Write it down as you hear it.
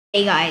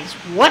Hey guys,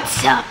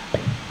 what's up?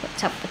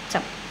 What's up, what's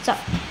up, what's up?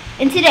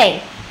 And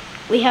today,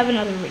 we have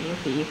another video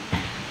for you.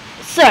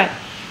 So,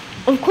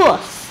 of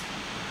course,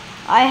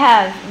 I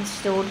have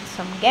installed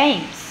some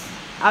games.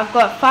 I've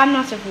got Five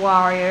Nights at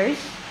Wario's,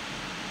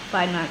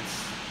 Five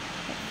Nights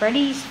at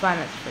Freddy's, Five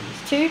Nights at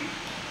Freddy's 2,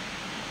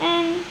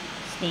 and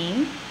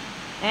Steam,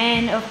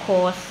 and of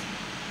course,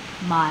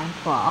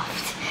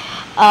 Minecraft.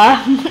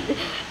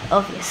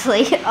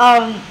 Obviously.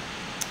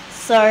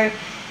 So,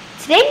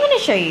 today I'm going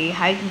to show you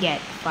how you can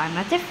get Five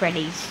Nights at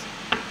Freddy's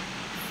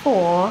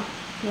for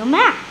your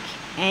Mac.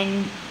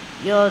 And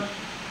you're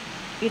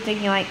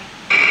thinking like,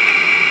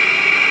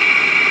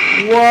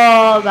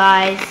 whoa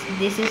guys,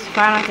 this is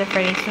Five Nights at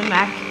Freddy's for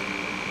Mac.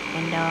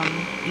 And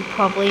you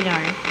probably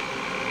know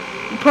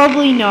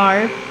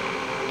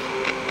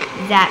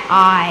that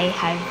I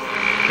have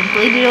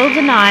completed all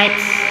the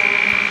nights.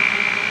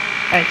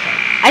 Okay,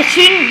 I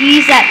shouldn't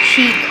use that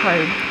cheat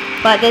code,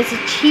 but there's a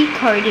cheat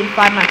code in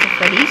Five Nights at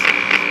Freddy's.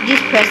 You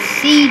just press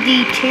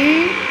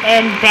CD2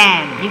 and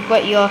bam, you've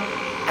got your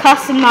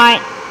custom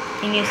night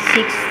in your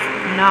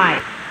 6th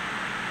night.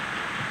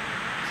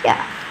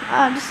 Yeah,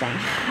 I'm just saying.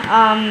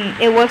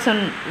 It works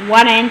on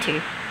 1 and 2,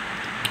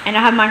 and I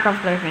have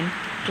Minecraft open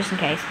just in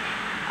case.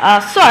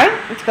 So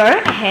let's go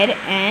ahead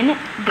and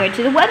go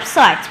to the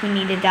websites we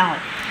need to download.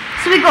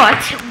 So we got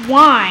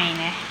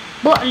Wine,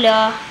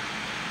 Butler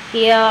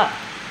here,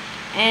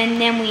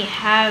 and then we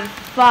have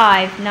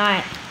Five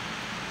Nights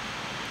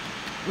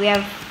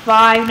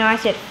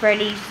at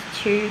Freddy's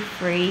 2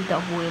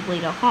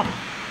 free.weebly.com.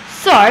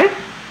 So,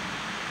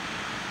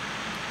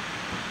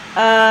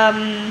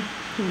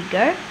 here we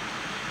go.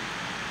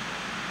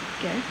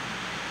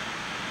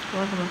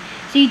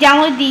 So you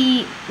download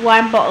the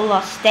Wine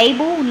Bottler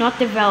stable, not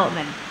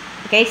development.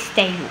 Okay,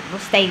 stable, the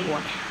stable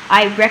one.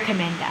 I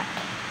recommend that.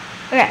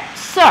 Okay,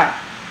 so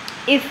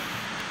if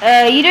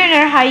you don't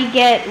know how you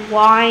get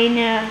wine,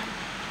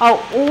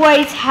 I'll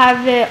always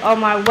have it on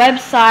my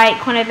website,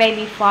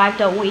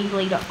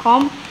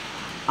 connorbaby5.weebly.com.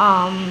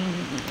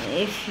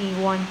 If you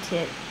want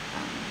it.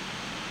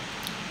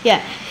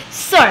 Yeah.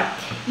 So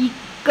you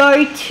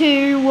go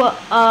to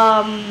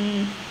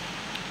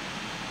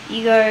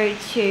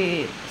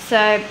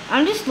so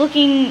I'm just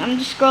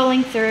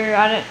scrolling through.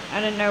 I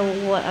don't know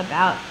what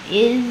about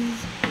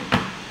is.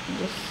 I'm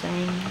just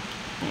saying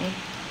hey.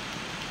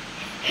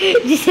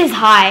 This is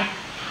hi.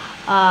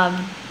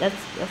 That's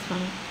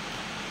funny.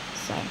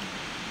 So,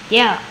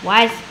 yeah,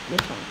 why is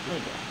this one? Look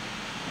at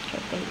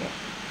that. There you go.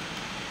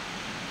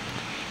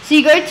 So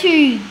you go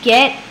to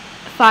get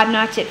Five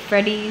Nights at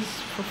Freddy's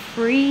for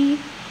free,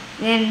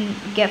 then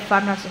get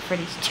Five Nights at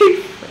Freddy's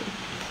 2 for free.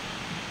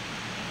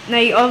 Now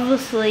you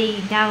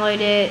obviously download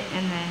it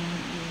and then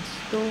you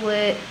install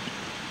it.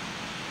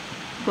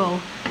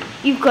 Well,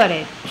 you've got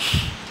it,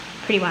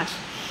 pretty much.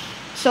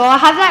 So I'll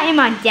have that in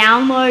my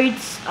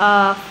downloads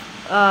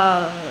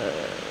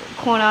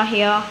corner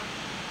here,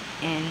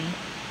 and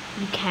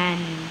you can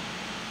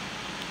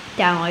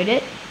download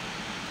it,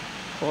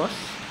 of course.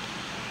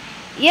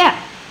 Yeah,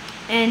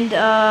 and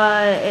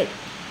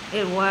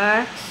it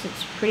works.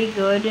 It's pretty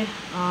good.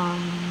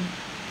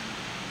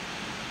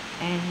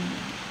 And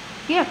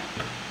yeah,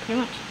 pretty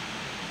much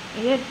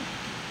pretty good.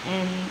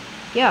 And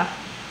yeah,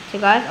 so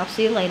guys, I'll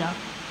see you later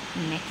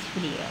in the next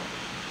video.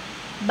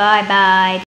 Bye bye.